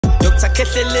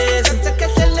Khehlelezi,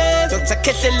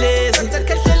 Khehlelezi,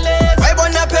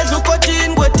 wayibona phezulu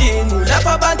kodini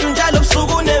lapha abantu njalo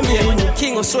busuku nemini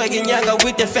king oswag inyanga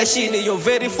with the fashion you're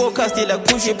very focused like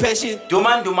pushing passion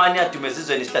dumani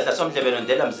adumezizweni isihlahla somdlebelo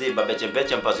ndela mzimba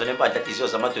bejembeje mpazone empahla disiyo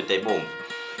zamadoda ibomvu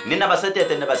nina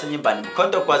basetete nabasenyimbani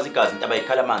bukhonto kwazi igazi intaba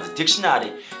ikhala amanzi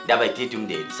dictionary ndaba ididi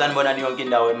umndeni sanibona yonke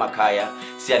indawo emakhaya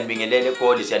siyanibingelela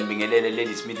eGoli siyanibingelela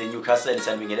Lady Smith eNewcastle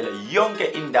siyanibingelela yonke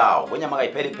indawo kwenyama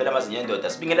kayipheli kuphela amazinyo endoda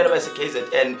sibingelela base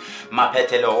KZN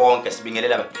maphethelo wonke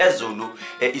sibingelela phezulu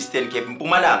eEastern Cape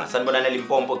Mpumalanga sanibona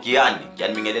neLimpopo Giyani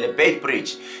ngiyanibingelela eBay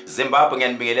Bridge Zimbabwe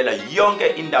ngiyanibingelela yonke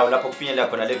indawo lapho kufinyelela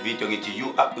khona le video ngithi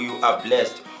you are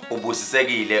blessed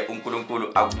ubusisekile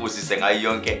uNkulunkulu akubusise ngayo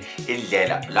yonke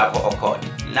indlela lapho okhona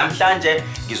namhlanje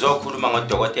ngizokhuluma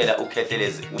ngodokotela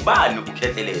uKhehlelezi ubani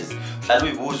uKhehlelezi hlala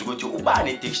uyibuza ukuthi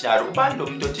ubani dictionary ubani lo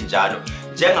muntu othi njalo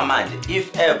njengamanje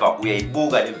if ever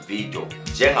uyayibuka le video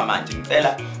njengamanje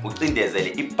ngicela ucindezele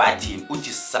ibutton uthi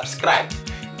subscribe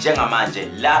njengamanje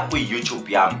la ku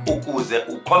YouTube yami ukuze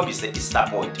ukhombise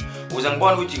isupport ukuze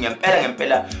ngibone ukuthi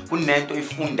ngempela kunento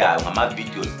ifundayo ngama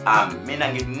videos ami mina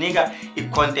ngikunika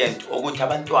icontent ukuthi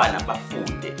abantwana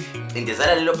bafunde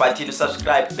cindezela lelo button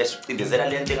subscribe bese ucindezela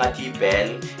lento engathi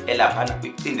ibell elaphana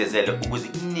ucindezele ukuze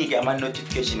inike ama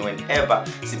notification whenever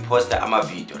siposta ama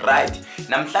video right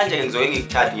namhlanje ngizoke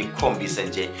ngikuthatha ngikukhombise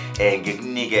nje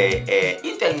ngikunike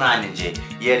into encane nje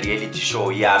ye reality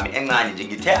show yami encane nje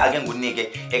ngithe ake ngunike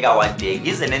eka one day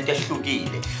ngize nento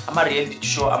ehlukile ama reality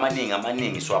show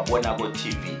amaningi siwabona ko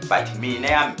TV but mina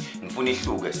yami ngifuna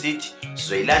ihluke sithi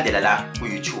sizoyilandela la ku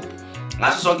YouTube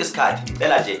ngaso sonke isikhathi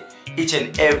ngicela nje each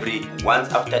and every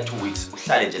once after 2 weeks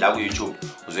uhlale nje la ku YouTube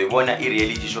uzoyibona I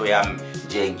reality show yami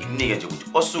nje ngikunike nje ukuthi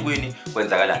osukwini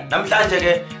kwenzakalani namhlanje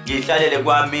ke ngihlalele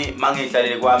kwami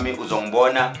mangihlalele kwami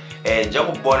uzongibona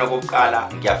njengokubona kokuqala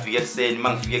ngiyafika ekseni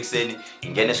mangifika ekseni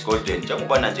ngingena esigodlweni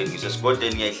njengokubona nje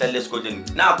ngisesigodlweni ngiyihlalele esigodlweni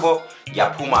nakho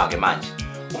ngiyaphuma ke manje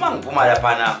uma ngiphuma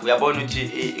lapha uyabona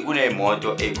ukuthi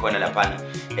kunemoto ekhona lapha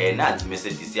nansi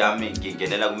Mercedes yami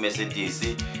ngingenela ku Mercedes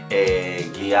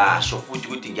ngiyasho futhi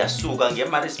ukuthi ngiyasuka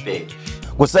ngeMaritzburg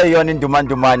kuseyona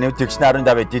indumandumane udictionary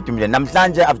indaba edidi umndeni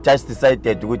namhlanje I've just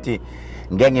decided ukuthi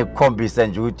ngeke ngikukhombise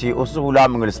nje ukuthi usuku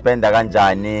lwami ngilispenda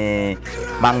kanjani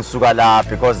mangisuka la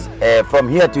because from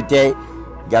here today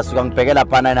ngiyasuka ngibhekela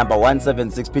phana number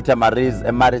 176 Peter Maries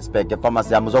eMaritzburg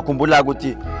epharmacy yami uzokhumbula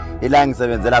ukuthi ila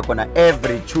ngisebenzela khona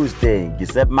every Tuesday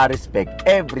ngiseMaritzburg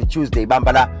every Tuesday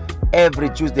ibamba la every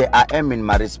Tuesday I am in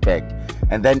Maritzburg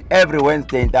and then every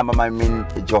Wednesday intamba I'm in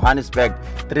Johannesburg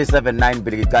 379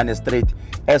 Bilikane Street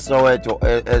Soweto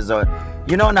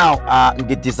you know now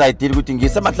ngidecide ukuthi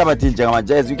ngisemahlabathini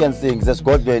njengamanje as you can see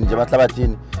ngisesigodlweni nje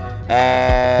emahlabathini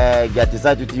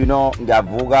ngiyadecide ukuthi you know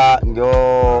ngiyavuka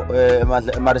ngiyo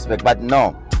eMaritzburg but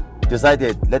no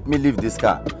decided let me leave this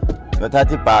car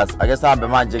ngiyothatha ibus ake sihambe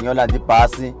manje ngiyolanda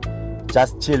ibus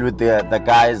just chill with the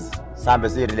guys sihambe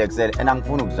si relaxele and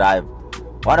angifuni ukudrive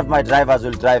one of my drivers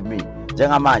will drive me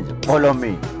njengamanje follow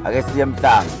me ake siye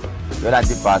emhlanga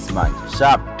ngiyolanda ibus manje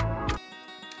sharp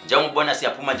njengobona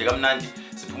siyaphuma nje kamnandi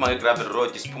siphuma ngegravel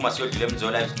road siphuma siyodlula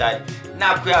emzo lifestyle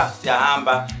nakho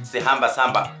sihamba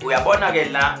samba uyabona ke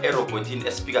la aeroportini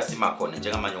esifika sima khona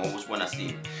njengamanje ngoba usibona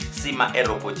sima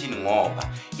aeroportini ngoba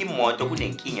imoto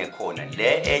kunenkinga ekhona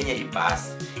le enye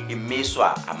ibus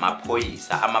imiswa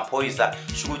amaphoyisa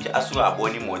shukuthi asuka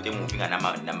abona imoto emuvinga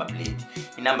nama plate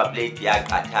inumber plate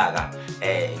yaqathaka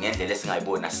ngendlela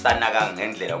esingayibona sanaka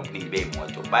ngendlela okuningi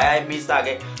beimoto bayayimisa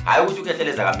ke hayi ukuthi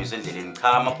uKhehlelezi akamiswa endleleni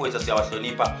cha amaphoyisa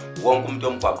siyawahlonipha wonke umuntu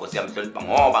omgwaqo siyamhlonipha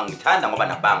ngoba ngithanda ngoba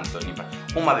nabangihlonipha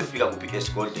uma befika kuphi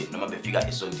esigodlweni noma befika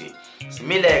esontweni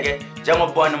simileke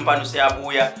njengobona umfana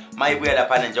useyabuya mayibuya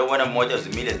lapha njengobona imoto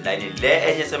zimile zilayini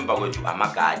le enye semva kwethu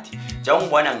amagadi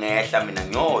njengobona ngehla mina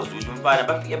ngiyozwa ukuthi umfana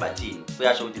bafike bathini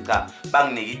uyasho ukuthi cha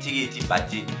banginike ithikithi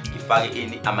bathi ngifake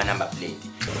ini ama number plate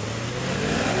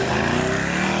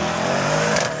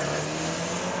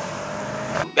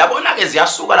uyabona ke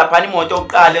ziyasuka lapha imoto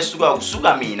oqala esuka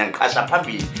kusuka mina ngiqasha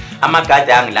phambili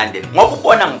amagadi angilandela ngoba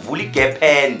ubona ngivula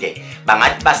igepende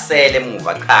bangathi basele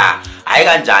emuva cha hayi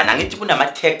kanjani angithi kunama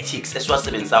tactics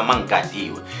esiwasebenzisa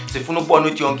mangigadiwe sifuna ukubona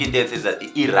ukuthi yonke into enza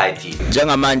i-right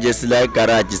njengamanje sila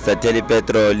egarage sathela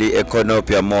ipetrol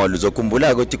eConopia Mall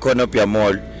uzokhumbula ukuthi iConopia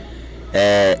Mall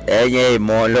enye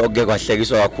imall okuke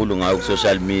kwahlekiswa kakhulu ngayo ku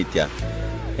social media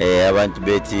abantu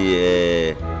bethi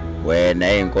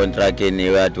wena incontractini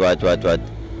what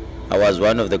I was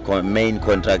one of the main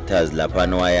contractors lapha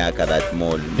noyaka that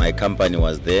mall my company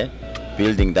was there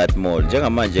building that mall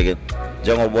njengamanje ke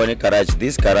njengobona igarage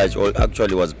this garage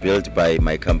actually was built by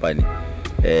my company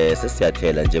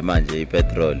sesiyathela nje manje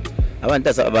ipetrol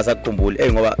abantu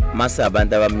abasakukhumbuli ngoba mase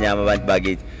abantu abamnyama abantu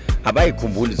bakithi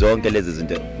abayikhumbuli zonke lezi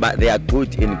zinto, but they are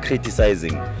good in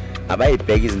criticizing,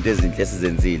 abayibheka izinto ezinhle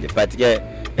esizenzile. But ke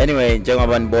anyway,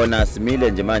 njengoba nibona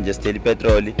simile nje manje sithela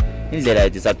ipetrol, indlela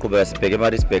yethu isaqhubeka sibheke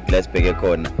ama-respect la sibheke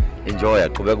khona. Enjoy,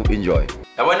 aqhubeka uenjoy.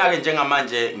 Yabona ke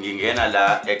njengamanje ngingena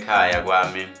la ekhaya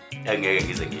kwami, engeke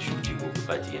ngize ngisho ukuthi kuphi,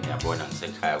 but ke niyabona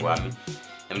ngisekhaya kwami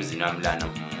emzini wami lana,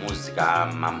 umuzi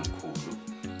kamamkhulu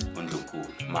uNdlunkulu,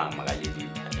 mama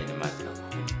kaLilitha elimazi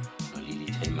kakhulu,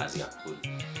 noLilitha elimazi kakhulu.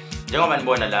 Njengoba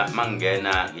nibona la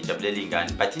mangena ngijabulela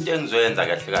ingane, but into engizoyenza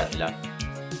kahle kahle la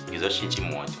ngizoshintsha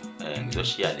imoto,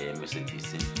 ngizoshiya le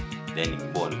Mercedes, then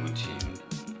ngibone ukuthi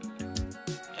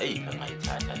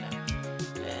angayithatha la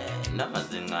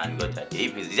namazincane kodwa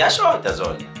yipi ziyashoda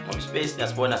zona ngoba space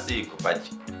niyasibona sikho, but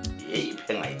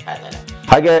yipi engayithatha la.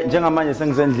 Ake njengamanje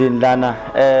sengisendlini lana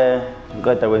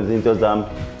ngiqeda kwenza into zami,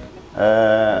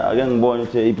 ake ngibone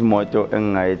ukuthi yipi imoto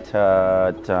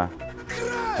engayithatha.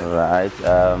 Right,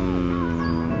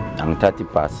 angithatha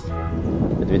ibhasi,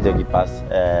 ngithatha ibhasi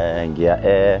ngiya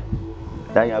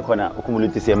la ngiyakhona ukhumbula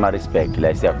ukuthi siye ma-respect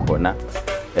la siyakhona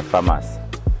e-pharmacy.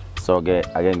 So ke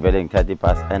ake ngivele ngithatha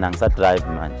ibhasi and angisadrive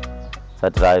manje,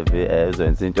 sadrive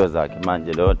uzoyenza into zakhe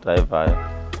manje lo driver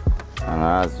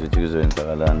angazi ukuthi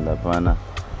kuzoyenzakalani laphana.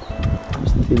 I'm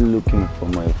still looking for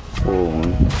my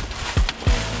phone,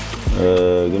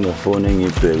 kunefoni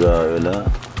engiyibhekayo la.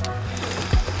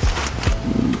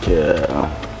 Yeah.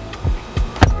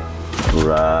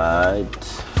 Right.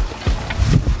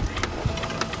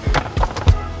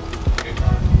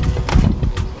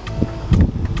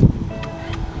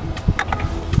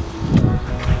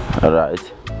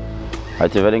 Alright.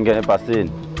 Athi vele ngene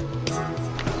ebhasini.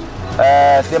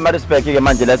 Siyema respect ke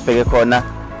manje la sibheke khona.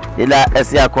 Ila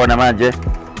esiya khona manje.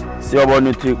 Siyobona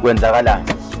ukuthi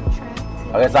kwenzakalani.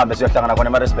 Ake sihambe siyohlangana khona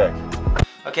ema respect.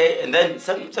 Okay, and then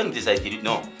some decided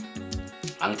no.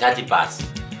 Angithatha ibhasi.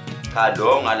 Cha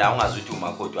lo ngala ungazuthi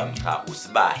umakoti wami, cha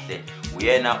usibahle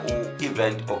uyena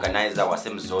u-event organizer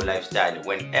waseMzo Lifestyle.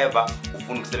 Whenever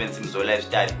ufuna ukusebenzisa iMzo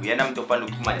Lifestyle uyena umuntu ofanele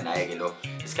ukuxhumana naye ke lo.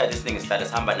 Isikhathi esiningi sihlala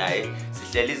sihamba naye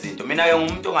sihlela izinto. Mina ke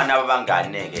ngumuntu onganabo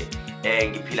abangane ke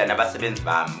ngiphila nabasebenzi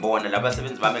bami, bona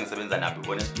labasebenzi bami engisebenza nabo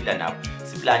bona siphila nabo,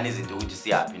 siplana izinto ukuthi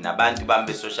siyapi nabantu bami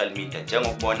be-social media.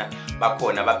 Njengokubona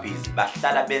bakhona ababhizi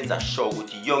bahlala benza show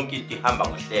ukuthi yonke into ihamba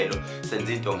ngohlelo,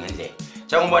 senza into ngendlela.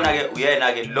 Njengobona ke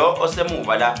uyena ke lo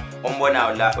osemuva la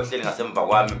ombonayo la ohleli ngasemva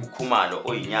kwami uKhumalo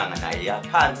oyinyanga naye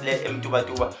yaphansi le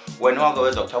eMtubatuba. Wena wake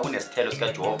wezwa kuthiwa kunesithelo sika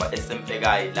Jehova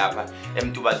esemfekayo lapha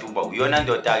eMtubatuba, uyona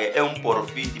ndoda ke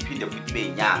ewumprofiti iphinde futhi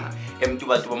beyinyanga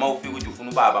eMtubatuba. Mawufika ukuthi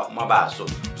ufuna ubaba uMabaso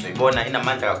uzoyibona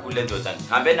inamandla kakhulu le ndoda.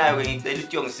 Ngihambe nayo ke ngicela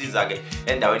ukuthi yongisiza ke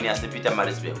endaweni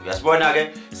yasePietermaritzburg. Uyasibona ke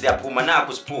siyaphuma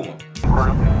nakho siphuma.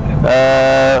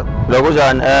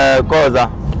 Lokujani Khoza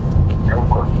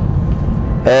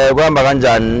kuhamba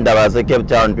kanjani indaba yase Cape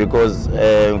Town, because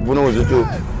ngifuna ukuthi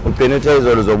ugcine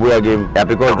izolo zobuya kimi. Yeah,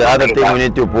 because the other thing we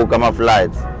need to book ama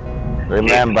flights.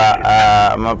 Remember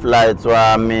ama flights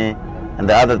wami, and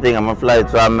the other thing ama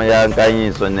flights wami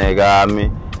yankanyiso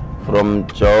nekami from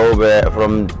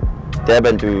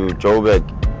Durban to Joburg.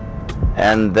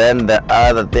 And then the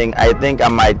other thing, I think I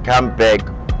might come back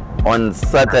on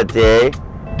Saturday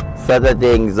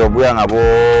ngizobuya ngabo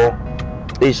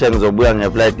ngizobuya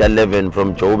nge-flight ka-11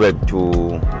 from Joburg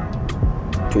to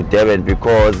Durban,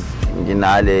 because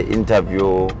nginale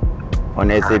interview on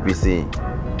SABC.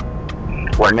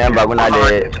 Remember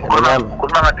kunale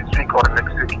this week or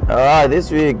next week?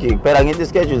 This week phela ngithi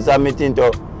schedule sami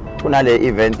into kunale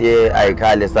event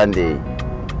ye-Aikhale Sunday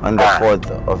on the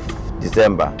 4th of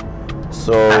December.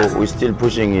 So we're still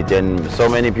pushing it and so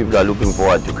many people are looking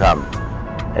forward to come.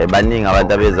 Baningi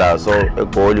abantu abezayo, so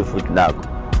eGoli futhi nakho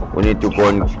we need to go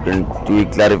and do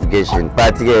clarification.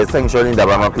 But ke sengishona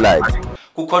indaba ama flight.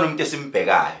 Kukhona umuntu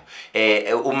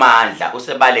esimbhekayo uMandla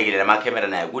usebalekile nama camera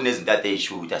naye kunezinto ade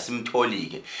eyishoot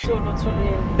asimtholike.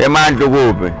 eMandla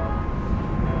kuphi?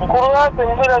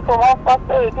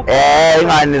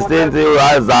 Ingani senze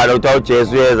wazala uthi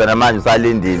uJesu uyeza namanje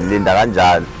usalindile, linda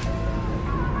kanjalo.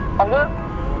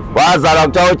 Wazala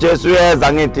uthi uJesu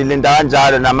uyeza ngithi linda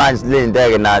kanjalo namanje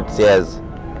silindeke nathi siyeza.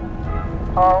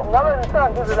 Ngabe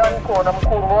ngisanda izilani khona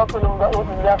mkhulu waphela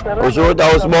ngiyasera. Usho ukuthi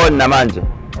awusiboni namanje?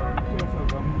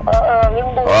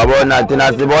 Wabona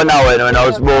thina sibona wena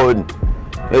usiboni.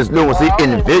 Esilungu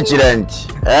si-invigilant,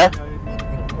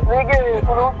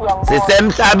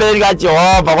 sisemhlabeni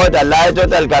kaJehova kodwa la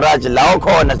e-Total Garage la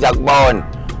ukhona siyakubona.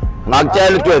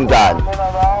 Ngakutshela ukuthi wenzani.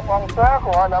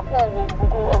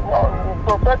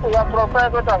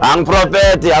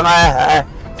 Angiprofeti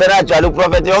Serajala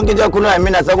uprofeta yonke into ekhulunywa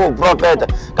yimina sekuwuprofeta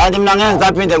kanti mina ngeke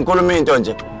ngisaphinde ngikhuluma into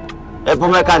nje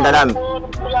ephuma ekhanda lami.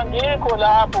 Ngikho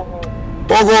lapho.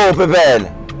 Ukuphi phela?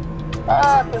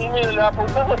 Ngimile lapho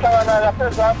sezohlangana lapha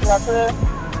ezansi ngase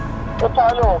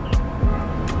eThalo.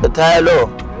 EThalo.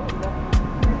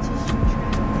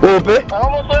 Kuphi?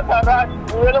 Awumusebhakashi,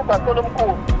 uyele ugaqolo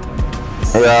omkhulu.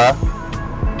 Ya.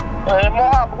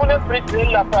 Mohamba kune bridge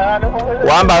lapha yana.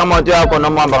 Uhamba ngemoto yakho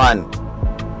noma uhamba ngani?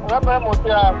 Ngihamba ngemoto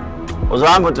yami.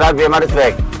 Uzohamba udrive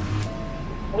eMaritzburg?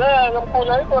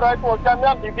 Ngimkhulu ayikho right moto yami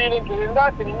yambibili endleleni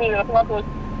ngathi ngimile lapho ngathi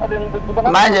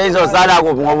manje izosala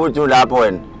kuphi ngoba uthi lapho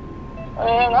wena?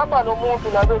 Ngihamba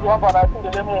nomuntu la bezohamba naye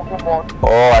sindele emuva imoto.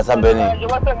 Oh, asambeni.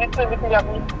 Njengoba sengithi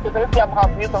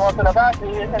ngiyamhambisa ngoba phela kade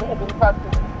engimthatha.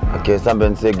 Okay,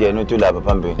 sambeni sekuyena uthi lapha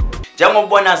phambili.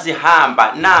 Njengobona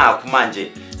sihamba nakho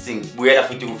manje singibuyela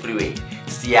futhi ku freeway.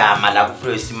 Siyama la ku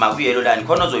freeway sima ku yellow line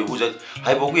khona uzoyibuza ukuthi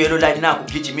hayibo ku yellow line nakho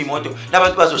ugijima imoto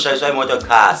labantu bazoshayiswa imoto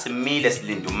cha simile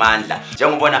silinda umandla.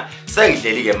 Njengobona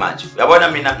sengidleli ke manje.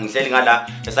 Uyabona mina ngihleli ngala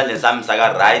esandleni sami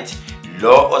saka right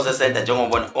lo osesenta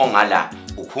njengobona ongala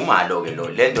ukhumalo ke lo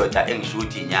le ndoda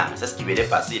engishuthi inyanga sesigibele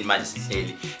ebhasini manje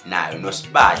sihleli nayo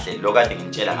noSibahle lo kade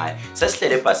ngimtshela ngaye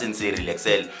sesihlele ebhasini si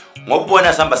relaxela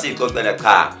ngokubona sihamba sixoxela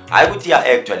cha hayi ukuthi ya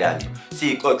actually yanto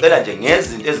sixoxela nje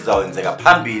ngezinto ezizawenzeka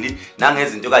phambili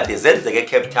nangezinto kade zenzeke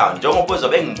eCape Town njengoba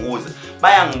uzobe ngibuza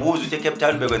bayangibuza ukuthi eCape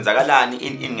Town bekwenzakalani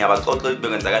ini ngiyabaxoxela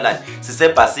bekwenzakalani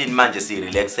sisebhasini manje si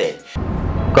relaxela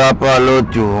Kapa lo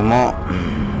Dumo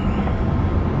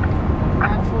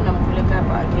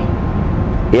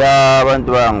ya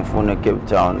abantu bayangifuna eCape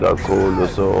Town kakhulu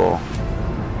so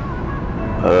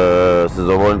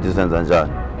sizobona ukuthi senza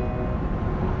njani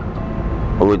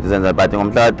ukuthi senza but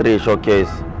ngomhla 3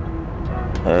 showcase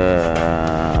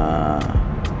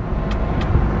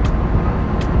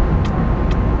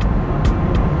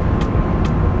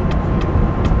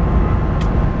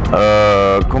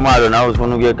Khumalo nawe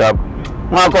ufuna ukuye eKapa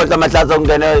ungakhohlwa amahlasa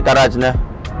ukungena egarage ne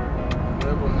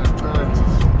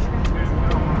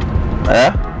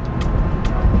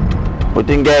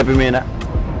uthi ngephi mina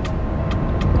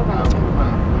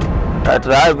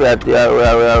drive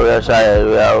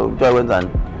uyashaya uthiwa kwenzani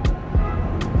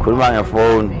khuluma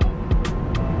ngefoni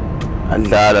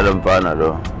adlala lo mfana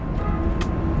lo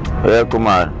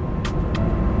Khumalo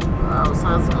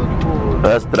usazi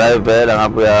kakhulu drive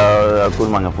ngapha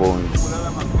uyakhuluma ngefoni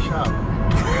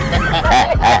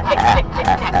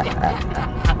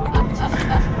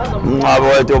Ngabo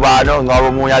wethu bani ngabo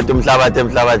umunye athi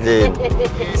emhlabathini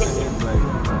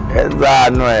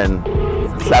enzani wena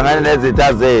hlangana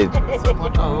nezitha zethu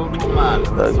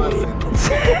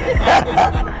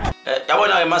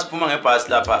yabona ke masiphuma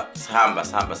ngebhasi lapha sihamba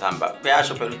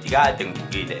kuyasho phela ukuthi kade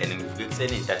ngivukile and ngivuke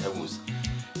kuseni intathakusa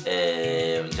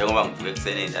njengoba ngivuke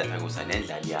kuseni intathakusa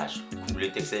nendlala iyasho khumbula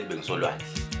ukuthi kuseni bengisolwandle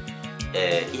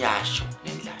iyasho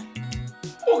nendlala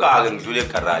ukake ngidlule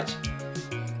egarage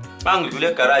bangidlule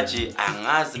egarage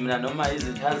angazi mina noma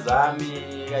izitha zami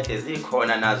kade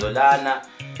zikhona nazo lana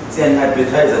siyani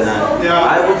advertise nani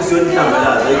hayi ukuthi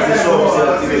siyonihlangalaza ethi shop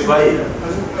siyative file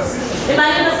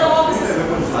imali nasoboku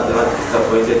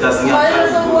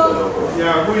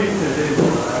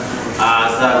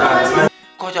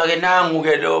kodwa ke nangu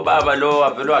ke lo baba lo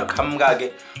wavela waqhamuka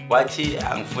ke wathi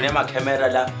angifune ama-camera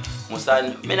la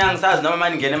musani mina ngisazi noma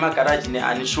manje ngene emagarage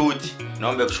ne-anishuthi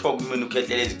noma bekusho kumina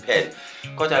uKhehlelezi kuphela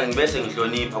kodwa ngibese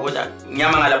ngihlonipha kodwa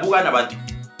ngiyamangala bukana abantu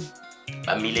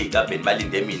bamile igabheni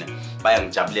balinde mina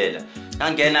bayangijabulela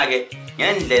ngangena ke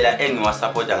ngendlela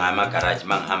engiwasupporta ngayo ama-garage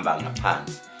mangihamba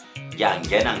ngaphansi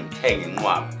ngiyangena ngithenge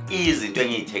inqwaba izinto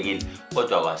engiyithengile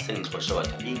kodwa kwasengixoshwa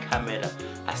kodwa ikhamera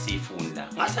asiyifuni la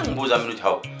ngase ngibuza mina ukuthi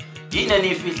hawu yini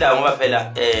eniyifihla ngoba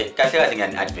phela kahle kahle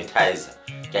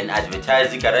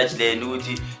ngiyani-advertise igarage leni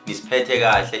ukuthi nisiphethe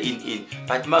kahle in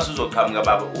but mase uzoqhamuka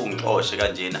baba ungixoshe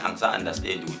kanjena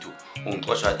angisa-understand ukuthi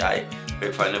ungixosha wathi hhayi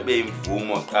bekufanele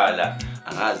beyimvumo qala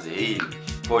angazi yini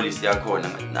policy yakhona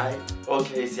naye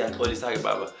okay siyaxolisa-ke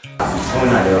baba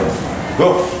ufuna leyo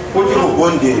go uthi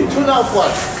ubondeni tuna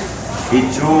what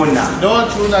ituna no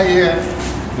tuna here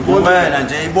kumena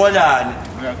nje ibolane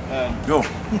yo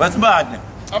basibane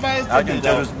athi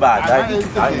ngitshela usibane hayi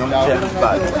ngomtshela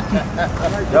usibane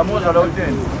yamuzwa lo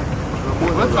utheni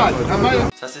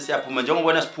sase siyaphuma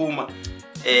njengobona siphuma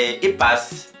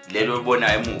ibhasi lelo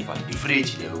obonayo emuva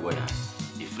ifridge lelo obonayo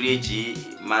ifridge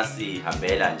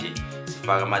masihambela nje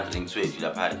sifaka ama-drinks wethu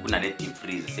lapha kunale deep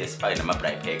freezer siyasifake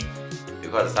nama-braai pack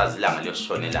because sazi ilanga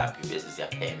liyoshone laphi bese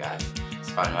siyapheka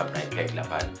sifake nama-braai pack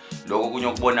laphana lokho kunye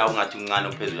okubona ungathi uncane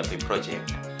ophezulu lapha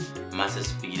iprojector mase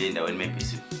sifikile endaweni maybe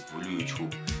sivula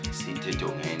uYouTube sithe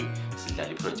ntongeni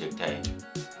sidlala iprojector yethu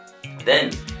Then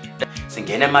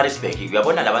singena eMaritzburg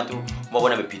uyabona labantu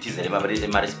ubabona bephithizela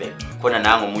eMaritzburg khona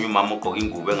nango omunye umama ogqoka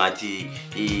ingubo engathi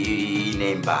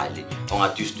inembali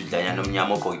ongathi usidudlanya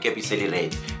nomnyama ogqoka ikephiseli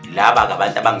red laba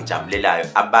abantu abangijabulelayo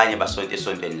abanye basonto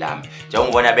esontweni lami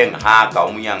njengobona bengihaga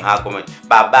omunye angihaga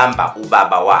babamba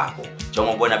ubaba wabo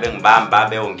njengobona bengibamba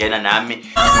beyongena nami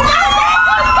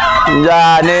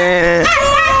njani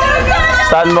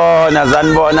sanibona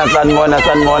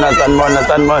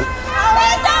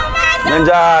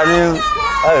njani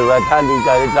ayi bathanda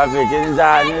ukujala traffic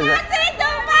njani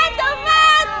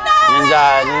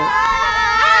njani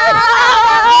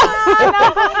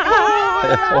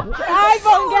Ay,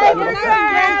 bongela.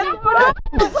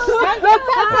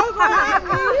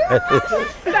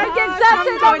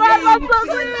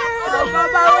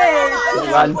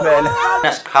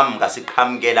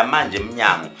 Siqhamukela manje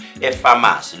eminyango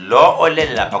epharmacy lo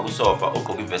olele lapha kusofa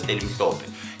ogqoka ivest elimhlophe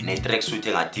ne-tracksuit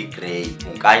engathi grey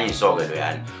unkanyiso-ke lo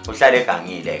yana uhlale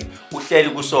egangile uhleli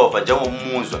kusofa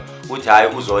njengomuzwa uthi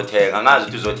hayi uzothenga ngazi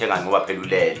ukuthi uzothenga ngoba phela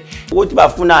ulele ukuthi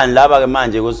bafunani laba-ke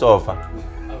manje kusofa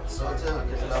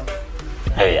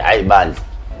hayi bandla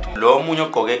lo munye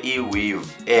ogqoke iweave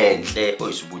enhle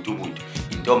oyisibutubutu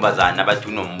intombazana abathi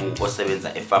unombuko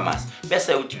osebenza epharmacy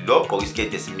bese uthi lo ogqoka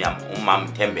isiketi esimnyama umama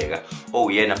Thembeka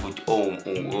oyena futhi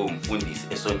umfundisi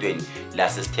esontweni la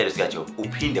sesithelo sika Jehova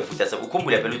uphinde futhi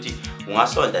ukhumbule phela ukuthi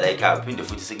ungasonda la ekhaya uphinde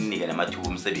futhi sikunike namathuba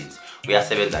omsebenzi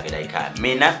uyasebenza ke la ekhaya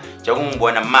mina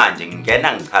njengongibona manje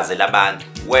ngingena ngichazela abantu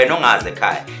wena ongaze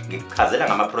ekhaya ngikuchazela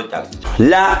ngama products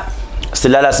la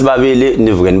silala sibabili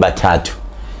nivuke nibathathu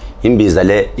imbiza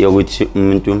le yokuthi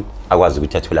umuntu akwazi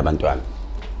ukuthi athole abantwana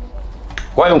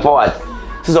going forward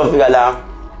sizofika la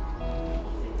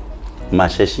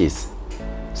masheshisi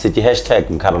sithi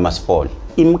 #mkhaba masifall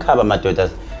imkhaba madoda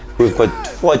we've got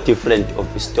 4 different of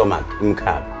stomach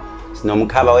imkhaba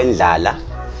sinomkhaba wendlala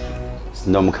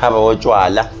sinomkhaba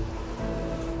wotshwala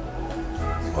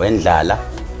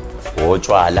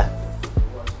wotshwala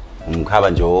umkhaba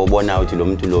nje obona ukuthi lo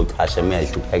muntu lo chashe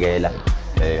mayihluphekela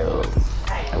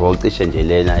wocishe nje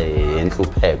lena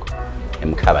enhlupheko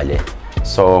emkhaba le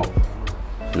so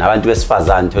nabantu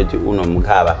besifazane thothi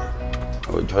unomkhaba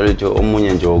uthola ukuthi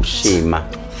omunye nje wokushima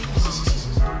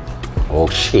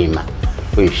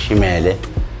uyishimele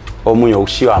omunye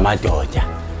wokushiwa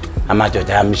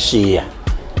amadoda yamshiya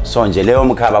so nje leyo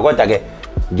mkhaba kodwa ke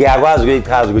ngiyakwazi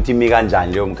ukuyichaza ukuthi imi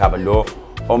kanjani leyo mkhaba lo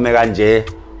ome kanje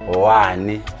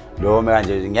owani lo ome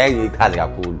kanje ngeke ngiyichaze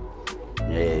kakhulu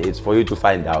it's for you to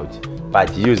find out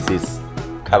but use this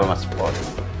mkhaba masiport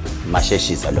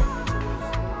masheshisa lo.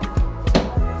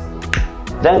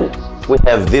 Then we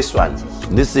have this one.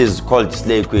 This is called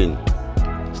Slay Queen.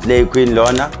 Slay Queen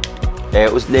lona.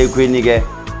 Slay Queen ke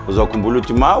uzokhumbula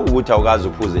ukuthi ma ukuthi awukazi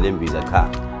uphuze lembiza cha.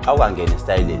 Awukangena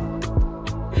style.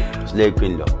 Slay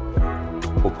Queen lo.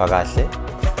 Upha kahle.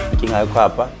 Inkinga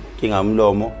yokhapha, inkinga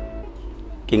umlomo,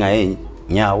 inkinga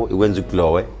yenyawo ikwenza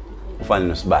ukuglowe ufana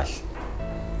nosibahla.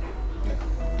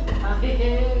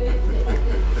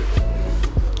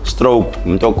 Stroke,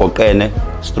 umuntu ogoqene,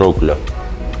 stroke lo.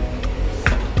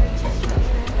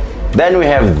 Then we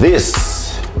have this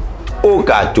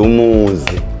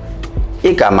ugadumuzi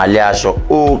igama liyasho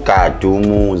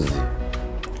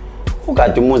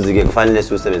ugadumuzi ke kufanele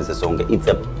siwusebenzise sonke it's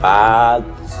a bath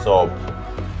soap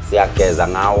siyageza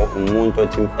ngawo umuntu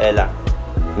othi impela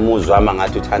umuzwa wami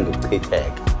ngathi uthanda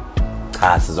ukuchitheka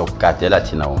cha sizokugadela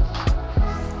thina wona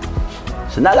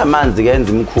sinala manzi ke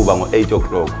enza imkhuba ngo8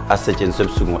 o'clock asetshenziswe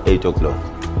ebusuku ngo8 o'clock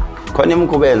khona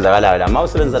imkhuba enzakalayo la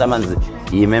mawusebenza lamanzi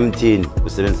yime emthini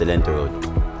usebenzise lento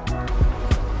yodwa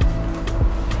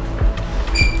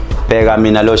bheka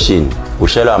mina lotion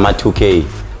ushelwa ama 2k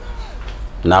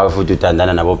nawe futhi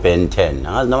uthandana nabo pen 10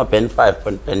 angazi noma pen 5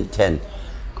 pen 10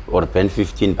 or pen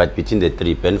 15 but between the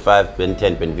three pen 5 pen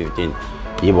 10 pen 15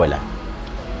 yibo la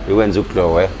ikwenza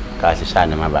uklowe kahle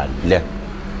shana amabala le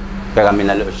bheka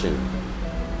mina lotion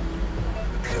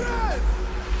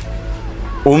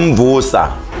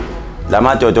umvusa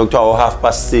lamadoda okuthiwa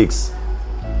o6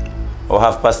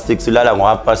 ulala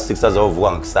ngo6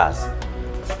 azovuka ngakusasa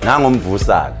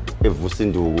nangomvusa evusa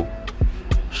induku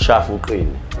shafu uqine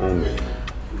ume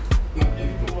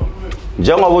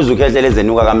njengoba uzukhehlelezi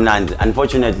enuka kamnandi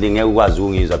unfortunately ngeke ukwazi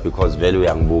ungizwa because vele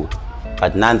uyangibuka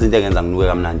but nansi into engenza nginuke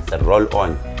kamnandi it's a roll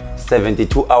on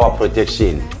 72-hour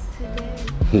protection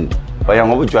waya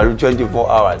ngoba ujwala 24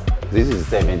 hours this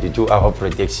is 72-hour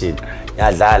protection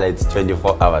yadlala it's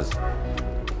 24 hours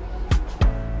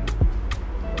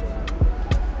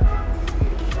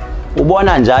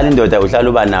ubona njalo indoda uhlala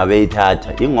uba nawe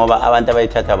eyithatha ingoba abantu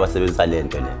abayithatha abasebenzisa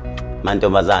lento le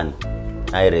mantombazana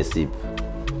ayi recipe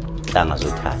hlanga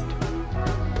zothatha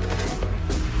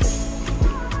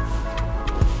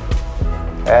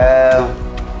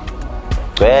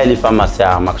Gcwele ifamasi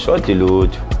yami akushodi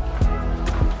lutho.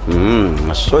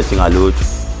 Ngashodi ngalutho.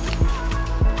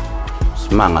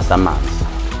 Simanga samanzi.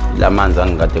 Lamanzi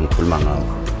angikade ngikhuluma ngawo.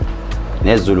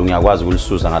 Nezulu ngiyakwazi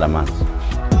ukulisusa ngalamanzi.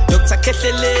 Dr.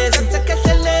 Khehlelezi,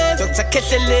 Dr.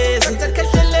 Khehlelezi,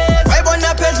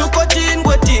 wayibona phezulu kodini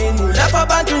lapha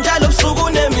abantu njalo busuku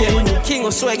nemini. King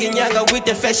oswag inyanga with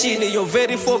the fashion, you're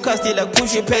very focused like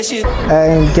push your passion.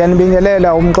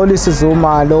 Ngiyanibingelela umxolisi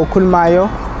Zuma lo okhulumayo.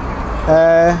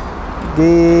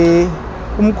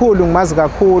 Umkhulu ngimazi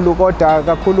kakhulu kodwa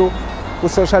kakhulu ku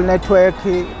social network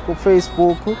ku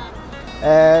Facebook.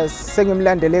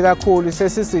 Sengimlandele kakhulu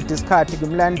sesiside isikhathi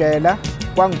ngimlandela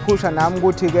kwangiphusha nami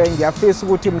ukuthi ke ngiyafisa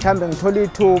ukuthi mhlambe ngithola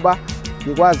ithuba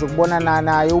ngikwazi ukubonana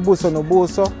naye ubuso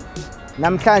nobuso.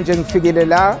 Namhlanje ngifikile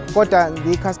la kodwa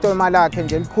ngicustomer lakhe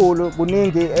nje elikhulu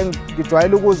kuningi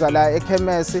engijwayele ukuza la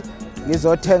ekhemesi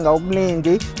ngizothenga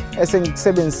okuningi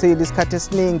esengikusebenzisile isikhathi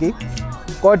esiningi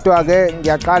kodwa ke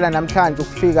ngiyaqala namhlanje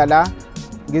ukufika la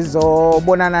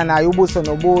ngizobonana naye ubuso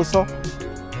nobuso.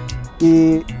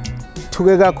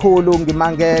 Thuke kakhulu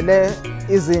ngimangele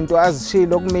izinto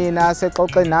azishilo kumina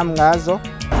sexoxe nami ngazo.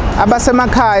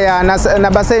 Abasemakhaya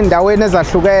nabasendaweni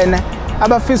ezahlukene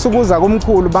abafisa ukuza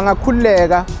kumkhulu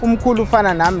bangakhululeka. Umkhulu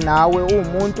ufana nami nawe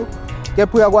umuntu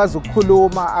kepha uyakwazi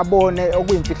ukukhuluma abone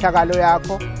okuyimfihlakalo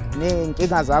yakho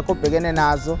neinkinga zakho obhekene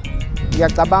nazo.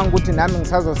 Ngiyacabanga ukuthi nami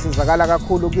ngisazosizakala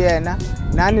kakhulu kuyena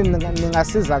nani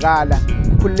ningasizakala.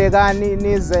 Khululekani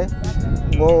nize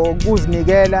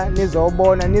ngokuzinikela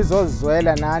nizobona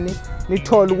nizozizwela nani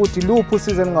nithola ukuthi luphi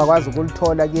usizo ningakwazi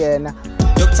ukulithola kuyena.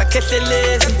 Dr.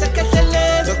 Khehlelezi,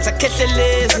 Dr.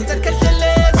 Khehlelezi,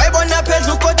 wayibona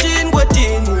phezulu kodini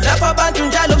lapha abantu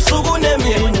njalo busuku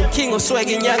nemini. King oswag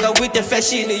inyanga with the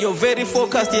fashion, you're very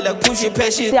focused like push your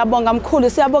passion. Siyabonga mkhulu,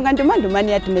 siyabonga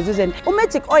ndomandumane yadumezizweni.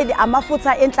 Magic oil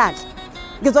amafutha enhlanhla.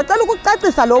 Ngizocela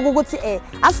ukucacisa lokho ukuthi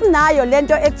asinayo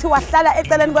lento ekuthiwa hlala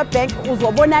eceleni kwebank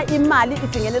uzobona imali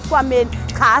isingene esikwameni.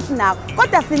 Cha asinayo.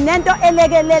 Kodwa sinento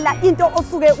elekelela into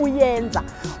osuke uyenza.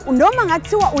 Noma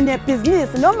ngathiwa unebusiness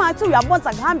noma ngathi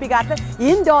uyabonza kuhambi kahle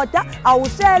indoda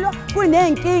awushelwa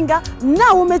kunenkinga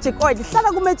nawo magic oil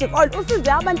hlala ku magic oil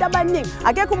usize abantu abaningi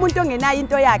akekho umuntu ongenayo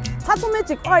into yakhe. Thatha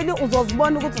magic oil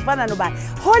uzozibona ukuthi ufana nobani.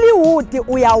 Hollywood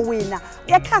uyawina.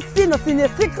 Ekhasino sine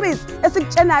secret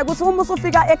esikutshena ukuthi uma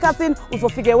usufika ekhasini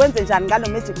uzofike wenze njani ngalo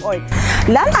magic oil.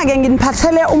 Lana ke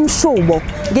nginiphathele umshubo,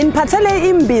 nginiphathele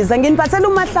imbiza, nginiphathele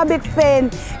umahlabi ekufeni.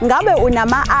 Ngabe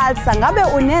unama ulcer, ngabe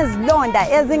unezilonda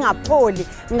ezingapholi,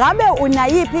 ngabe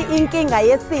unayiphi inkinga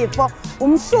yesifo.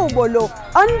 Umshubo lo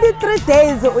only 3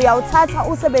 days uyawuthatha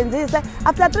usebenzise.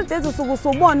 After 3 days usuke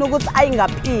usubona ukuthi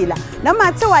ayingaphila.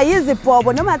 Noma kuthiwa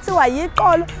yizibhobo, noma kuthiwa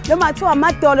yiqolo, noma kuthiwa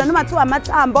amadolo, noma kuthiwa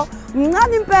amatambo.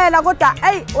 Mncane impela kodwa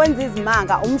wenza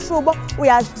izimanga. Umshubo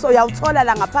uyawuthola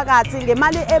la ngaphakathi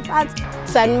ngemali ephansi.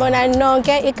 Sanibona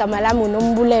nonke, igama lami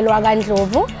uNombulelo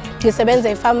waKaNdlovu. Ngisebenza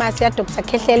efamasi ya Dr.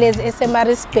 Khehlelezi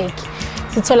eSemarisburg.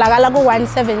 Sitholakala ku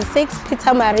 176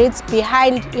 Peter Marit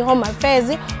behind iHome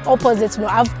Affairs opposite no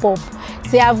Avpop.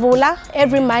 Siyavula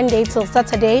every Monday till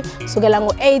Saturday sukela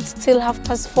ngo8 till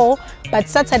 4:30 but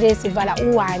Saturday sivala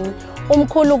u1.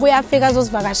 Umkhulu kuyafika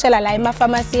azosivakashela la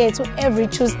emafamasi yethu every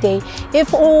Tuesday.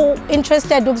 If u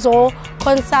interested ukuzo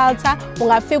consulta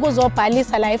ungafika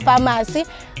uzobhalisa la efamasi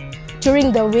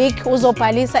during the week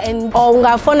uzobhalisa and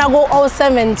ungafona ku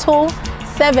 072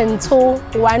 72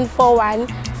 141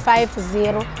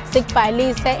 50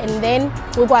 sikubhalise and then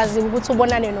ukwazi ukuthi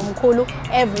ubonane nomkhulu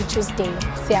every Tuesday.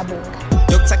 Siyabonga.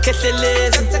 Dr.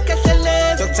 Khehlelezi,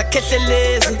 Dr.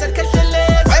 Khehlelezi,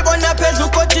 wayibona phezulu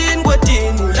kodini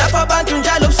lapha abantu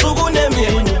njalo busuku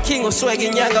nemini. King oswag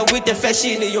inyanga with the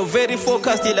fashion, you're very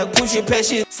focused like push your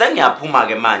passion. Sengiyaphuma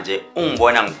ke manje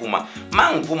ungibona ngiphuma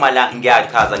mangiphuma la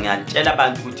ngiyachaza ngiyantshela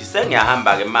abantu ukuthi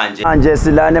sengiyahamba ke manje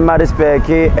silana eMaritzburg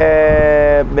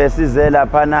besize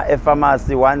laphana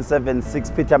efamasi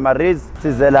 176 Peter Marit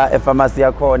sizela efamasi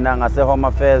yakhona ngase Home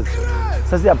Affairs.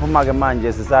 Sesiyaphuma ke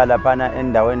manje sisala phana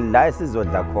endaweni la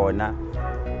sizodla khona.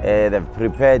 They've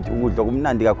prepared ukudla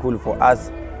kumnandi kakhulu for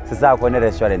us. Sisakhona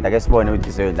restaurant ake sibone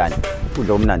ukuthi siyodlani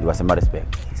ukudla kumnandi kwaseMaritzburg.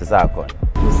 Sisakhona.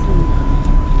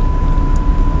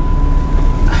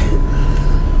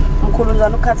 Mkhulu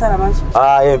njalo ukhathana manje.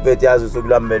 Impethu yazi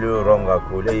usukulambele wrong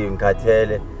kakhulu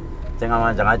ngikhathele.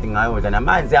 Njengamanje ngathi ngayodla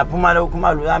namanzi yaphuma lokhu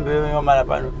imali uhambe yoma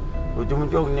lapha. Uthi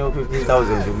umuntu okunika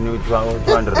 15,000 ukunika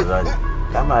 200 rand.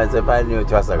 Kama sepani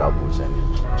uthwasa kabusha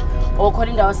nje.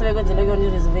 Okhona indawo sebekwenzele kuyona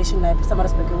ireservation la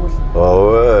eSemarisburg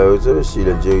ukudla.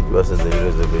 Useshile nje ukuthi basenzele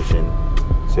ireservation.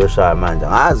 Siyoshaya manje.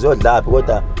 Ngazi yodla laphi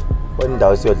kodwa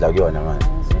indawo siyodla kuyona manje.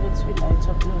 Sele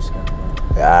top notch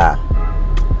kakhulu. Yeah.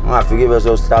 Ungafiki bese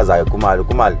usihlazayo Khumalo.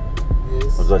 Khumalo.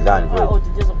 Yes. Uzodlani mfowethu?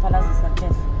 Uzophalazisa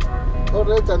Khehle.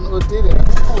 Already an odile.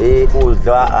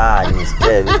 Udla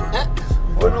nisicela.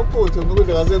 Unophutho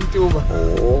nokudla kwasemtuba.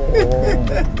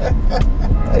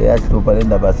 Ayahlupha le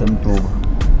ndaba yasemtuba.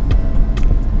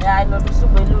 Hayi lo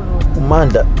lusubelulu.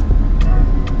 Umanda.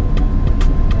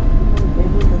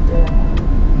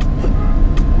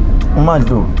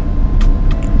 Umandlu.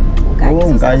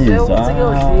 Unganyisa.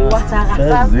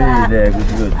 Sezile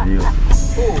ukuthi kuyodliwa.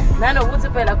 Nanokuthi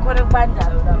phela khona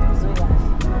kubandayo lapho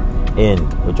uzoyazi.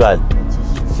 Utshwala.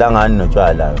 Hlangani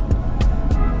notshwala.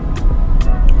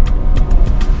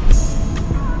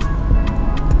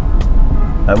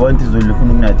 Yabona izulu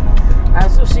lifuna ukunatha.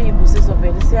 Asushiya ibusiso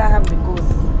phela siyahamba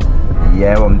inkosi.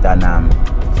 Yebo mntanami.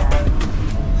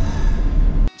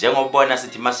 Njengobona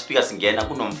sithi masifika singena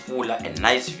kunomfula a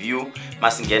nice view,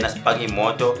 masingena sipaka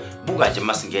imoto, buka nje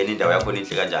masingena indawo yakho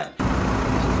inhle kanjani.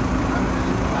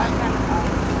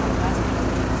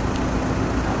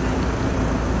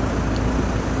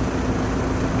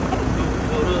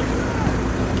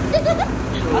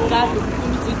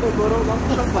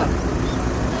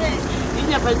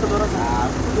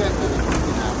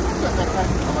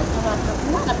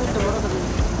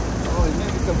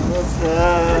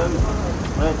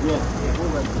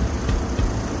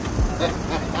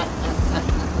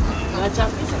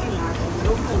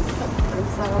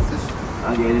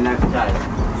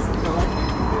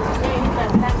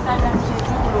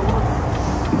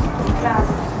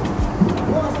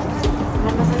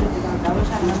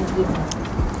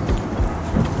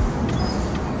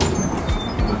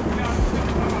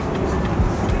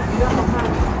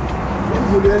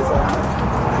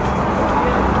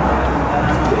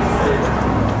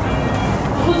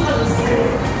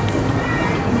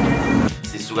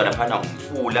 Sisuka laphana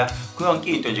umfula kuyonke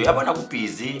into nje uyabona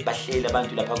kubhizi bahleli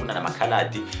abantu lapha kuna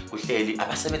namakhaladi kuhleli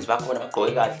abasebenzi bakhona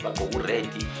bagqoke kahle bagqoka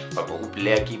ured bagqoka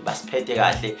ublack basiphethe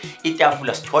kahle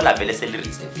itafula sithola vele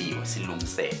selireserviwe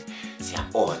silungisele siya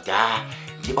order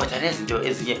ngi-order nezinto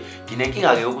ezinye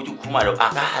nginenkinga ke ukuthi uKhumalo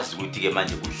akazi ukuthi ke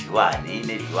manje kudliwane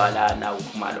inedliwalana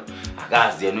uKhumalo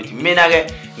akazi yena uthi mina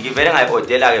ke ngivele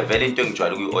ngayi-ordela ke vele into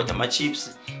engijwayele ukuyi-order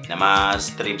ama-chips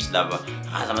nama-strips laba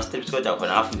ngazi ama-strips kodwa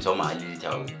khona ngafundisa umahalilitha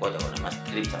kodwa khona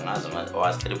ama-strips angazi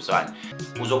owa-strips one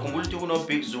uzokhumbula ukuthi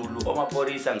kuno-Big Zulu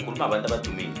omapholisa ngikhuluma abantu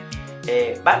abadumile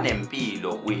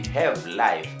banempilo we have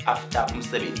life after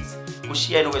umsebenzi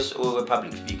kushiyene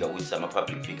we-public figure ukuthi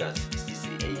ama-public figures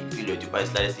impilo yethu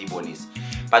sihlale siyibonise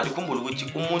but ukhumbula ukuthi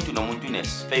umuntu nomuntu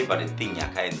une-favorite thing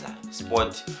yakhe ayenzayo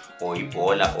sport or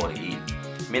ibhola or yini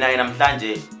mina ke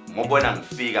namhlanje ngobona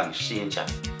ngifika ngishintsha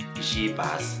ngishiya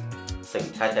ibhasi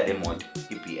sengithatha le moto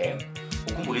i-BM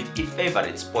ukhumbula ukuthi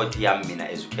i-favorite sport yami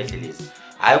mina ezukhehlelezi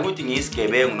hayi ukuthi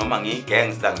ngiyisigebengu noma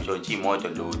ngiyigangster ngishontsha imoto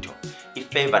lutho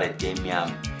i-favorite game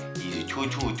yami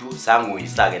izithuthuthu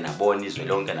sanguyisa-ke nabona izwe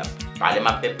lonke nabhala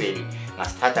emaphepheni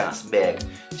ngasithatha ngasibeka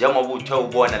njengoba uthe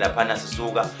ubona laphana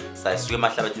sisuka sayisuka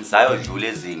emahlabathini sayodlula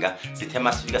ezinga sithe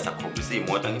masifika sakhombisa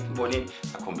imoto ngibonile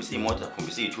sakhombisa imoto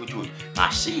sakhombisa izithuthuthu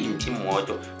ngashintsha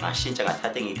imoto ngashintsha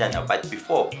ngathatha engiyithanda but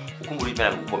before ukhumbula ukuthi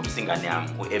phela ngikhombisa ingane yami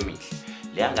uEmihle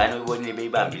le ngane uyibonile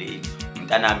beyibambile ini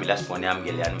umntanami la sibone yami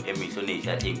ke leyana uEmihle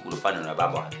oneyidlala ezinkulu fana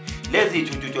nababa wakhe lezi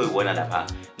izithuthuthu oyibona lapha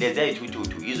lezi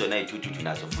izithuthuthu izona izithuthuthu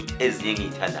nazo futhi ezinye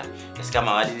engiyithandayo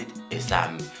esikama ngalithi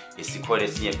esami esikhole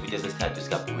esinye futhi esesithathu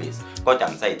sikabhubesi kodwa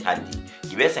ngisayithandi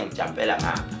ngibese ngijampela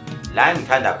ngapha la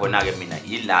ngithanda khona ke mina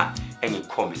yila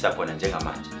engikukhombisa khona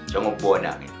njengamanje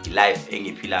njengokubona ke life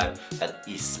engiphilayo that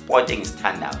is sport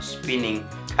engisithandayo spinning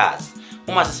cars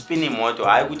uma sispinning imoto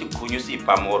hayi ukuthi kukhunyusa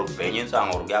ibhamu or kubhenye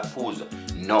insango or kuyaphuzwa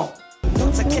no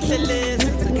Khehlelezi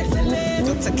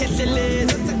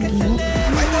Khehlelezi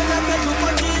bayibona phezulu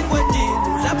kodini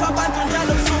kwedini lapha abantu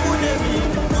njalo busuku nemini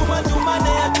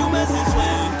dumane yadume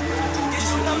ezizweni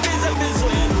ngisho nambize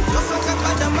emizweni yosonke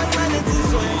abantu amancane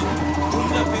ezizweni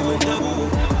umlaphi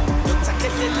wendabuko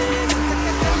Khehlelezi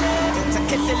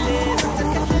Khehlelezi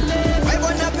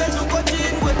bayibona phezulu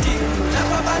kodini kwedini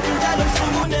lapha abantu njalo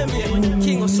busuku nemini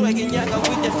king oswag inyanga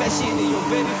with the fashion you're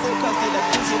very focused and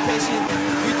push your passion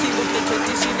we king of the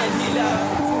traditional healer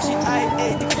fushi I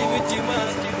declare with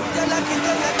demands yala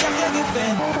kinto yakhe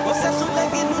fan osasula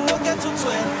nginuno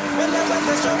kethuthweni wena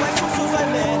basho bafufu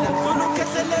vanela ufuna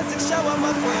ukhehlelezi kushawa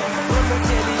amagwena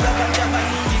promoteli yabantu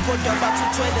abaningi kodwa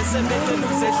bathuthwele sebeke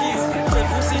luzehlisa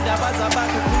Sevusi indaba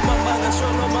zabantu khuluma mangasho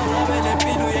noma ngabe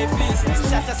lempilo uyayifisa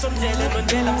Sihlahla somndlele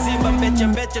nondela mzimba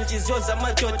mbejembeje nhliziyo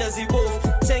zamadoda zibovu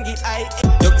Thengi I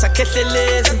Dr.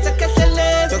 Khehlelezi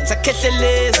Dr.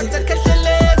 Khehlelezi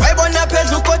Wayibona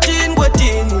phezulu kodini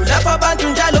Lapha abantu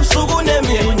njalo busuku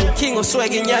nemini King of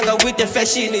swag inyanga with the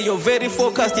fashion You're very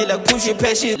focused like pushing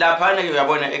passion Laphana ke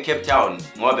uyabona eCape Town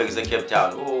ngoba ngise Cape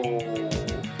Town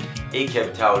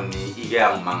eCape Town ike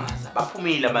yangimangaza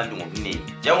baphumile abantu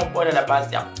ngobuningi njengobona lapha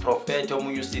siya prophet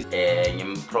omunye usisi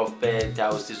ngimprofeta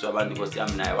usisi wabantu Nkosi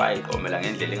yami naye wayiqomela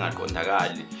ngendlela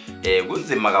engaqondakali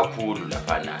kunzima kakhulu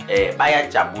laphana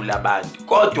bayajabula abantu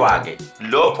kodwa ke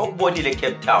lokho kubonile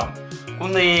eCape Town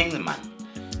kuncinci man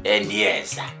and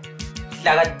yes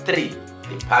hlaka 3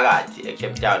 phakathi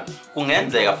eCape Town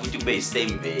kungenzeka futhi kube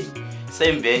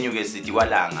same venue ke sithi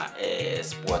walanga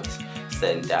Sport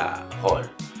Center Hall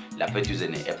lapha eduze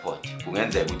ne-airport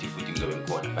kungenzeka ukuthi futhi kuzobe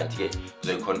ngikhona but ke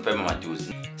ngizoyiconfirm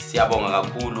amaduze siyabonga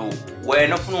kakhulu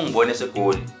wena ufuna ungibone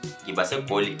eseGoli ngiba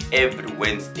seGoli every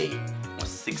Wednesday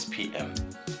ngo-6 p.m.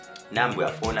 Namba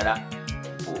uyafona la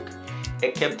book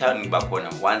eCape Town ngiba khona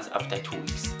once after 2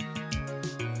 weeks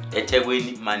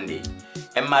eThekwini Monday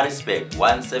eMaritzburg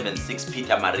 176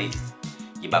 Peter Maris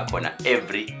ngiba khona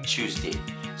every Tuesday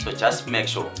so just make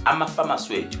sure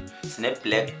ama-pharmacy wethu sine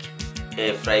Black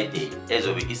Friday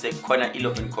ezobe isekhona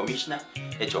i-Loven Commissioner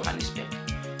eJohannesburg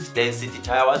Stain City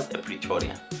Towers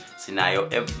ePretoria sinayo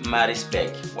eMaritzburg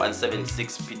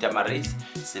 176 Peter Maris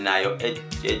sinayo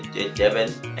eDurban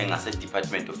engase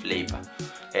Department of Labour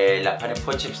lapha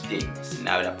ePotchefstroom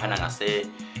sinayo lapha ngase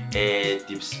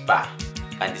Deep Spa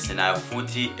kanti sinayo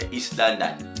futhi East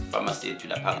London pharmacy yethu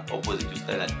lapha opposite to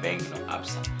Standard Bank no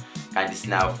Absa kanti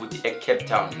sinayo futhi eCape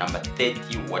Town number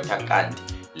 30 Waterkant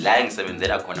la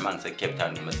ngisebenzela khona mangise Cape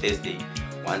Town on Thursday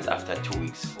once after 2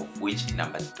 weeks of which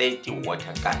number 30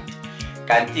 Waterkant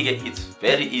kanti ke it's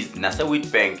very easy nase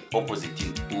Witbank opposite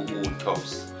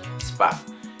Tops Spa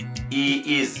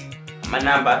is my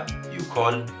number you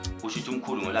call ushithi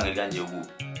umkhulu ngolanga kanje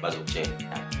ukuphi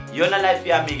bazokutshela yona life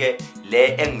yami ke le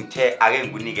engithe ake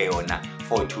ngikunike yona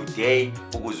for today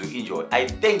ukuze enjoy I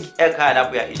think ekhaya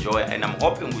lapho uya enjoy and I'm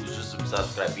hoping ukuthi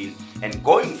usubscribe and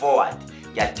going forward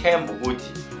yathemba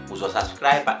ukuthi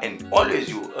uzosubscribe and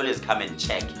always come and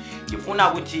check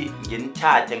ngifuna ukuthi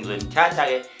ngizonithatha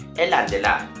ke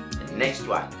elandelayo next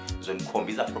one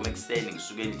ngizonikombisa from ekuseni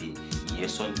ngisuka endlini ngiye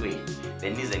esontweni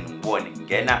then nize ngibone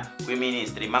ngena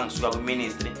kwi-ministry mangisuka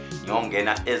kwi-ministry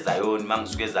ngiyongena eZion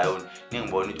mangisuka eZion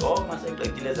ningibone ukuthi oh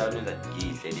masengiqedile eZion enza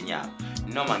ngihle lenyanga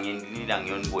noma nginila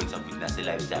ngiyonibonisa futhi nase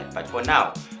lifestyle but for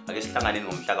now ake sihlanganeni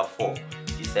ngomhla ka4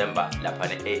 December lapha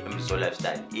eMzo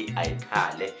Lifestyle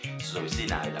iAyikhale sizobe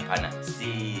sinayo lapha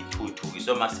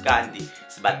sithuthukiswa maskandi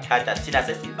sibathatha sina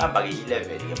sesibamba ke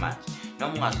i-level ke manje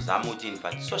noma ungazama ukuthi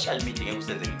but social media ngeke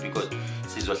usenzele because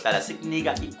sizohlala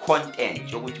sikunika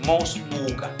i-content yokuthi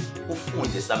mawusibuka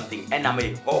ufunde something and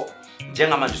I hope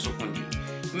njengamanje usufundile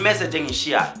i-message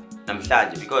engishiya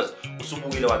namhlanje because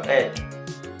usubukile waqeda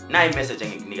na i-message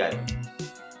engikunika yona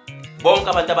bonke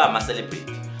abantu abama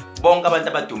celebrity bonke abantu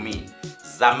abadumile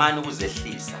zamani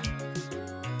ukuzehlisa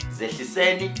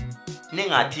zehliseni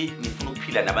ningathi nifuna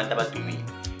ukuphila nabantu abadumile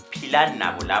philani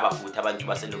nabo laba futhi abantu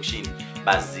baselokishini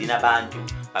bazina abantu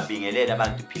babingelele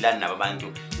abantu philani nabo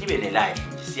abantu nibe ne-life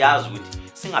nje siyazi ukuthi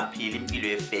singaphili impilo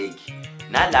ye-fake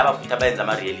nalaba futhi abayenza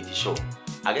ama-reality show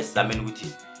ake sizameni ukuthi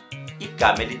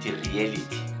igama elithi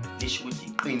reality lisho ukuthi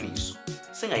iqiniso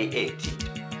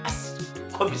singayi-active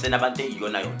asikhombiseni abantu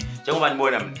eyiyona njengoba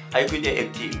nibona mina ayikho into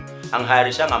e-active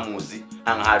angihayarishanga muzi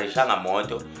angihayarishanga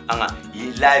moto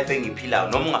yi-life engiphilayo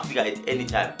noma ungafika at any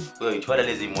time uyoyithola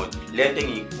lezi moto lento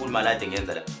engiyikhuluma lade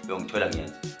ngiyenza la uyongithola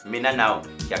ngiyenza mina nawe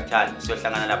ngiyakuthanda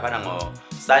siyohlangana laphana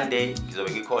ngo-Sunday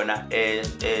ngizobe ngikhona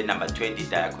number 20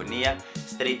 Diaconia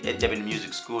Street eDurban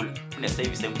Music School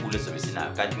kune-service enkulu ezobe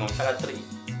sinayo kanti ngomhla ka-3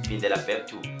 phindela back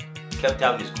to Cape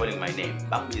Town is calling my name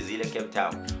bangibizile Cape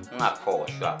Town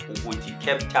ungakhohlwa ukuthi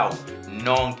Cape Town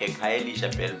nonke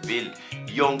Khehlelezi Bellville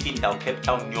yonke indawo Cape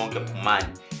Town yonke Phumani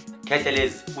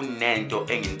Khehlelezi unento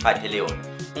enginiphathele yona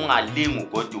ungalingi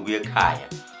ugoduka ekhaya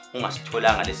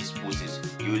ungasitholanga lesi sibusiso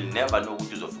you will never know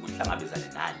ukuthi uzofika uhlangabezane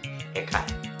nani ekhaya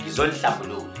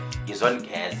ngizonihlambulula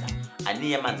ngizonigeza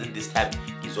aniye manzi this time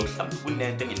ngizohlambulula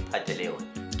kunento enginiphathele yona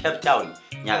Cape Town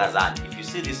nyakazana if you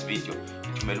see this video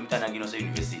ngithumela umntana ngino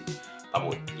se-university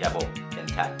babo ngiyabonga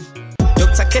ngiyanithanda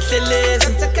Dr. Khehlelezi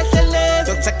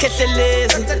Dr.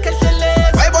 Khehlelezi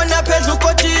wayibona phezulu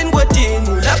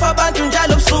kodini lapha abantu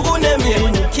njalo busuku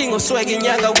nemini King of swag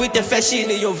inyanga with the fashion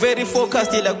you're very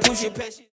focused like pushing passion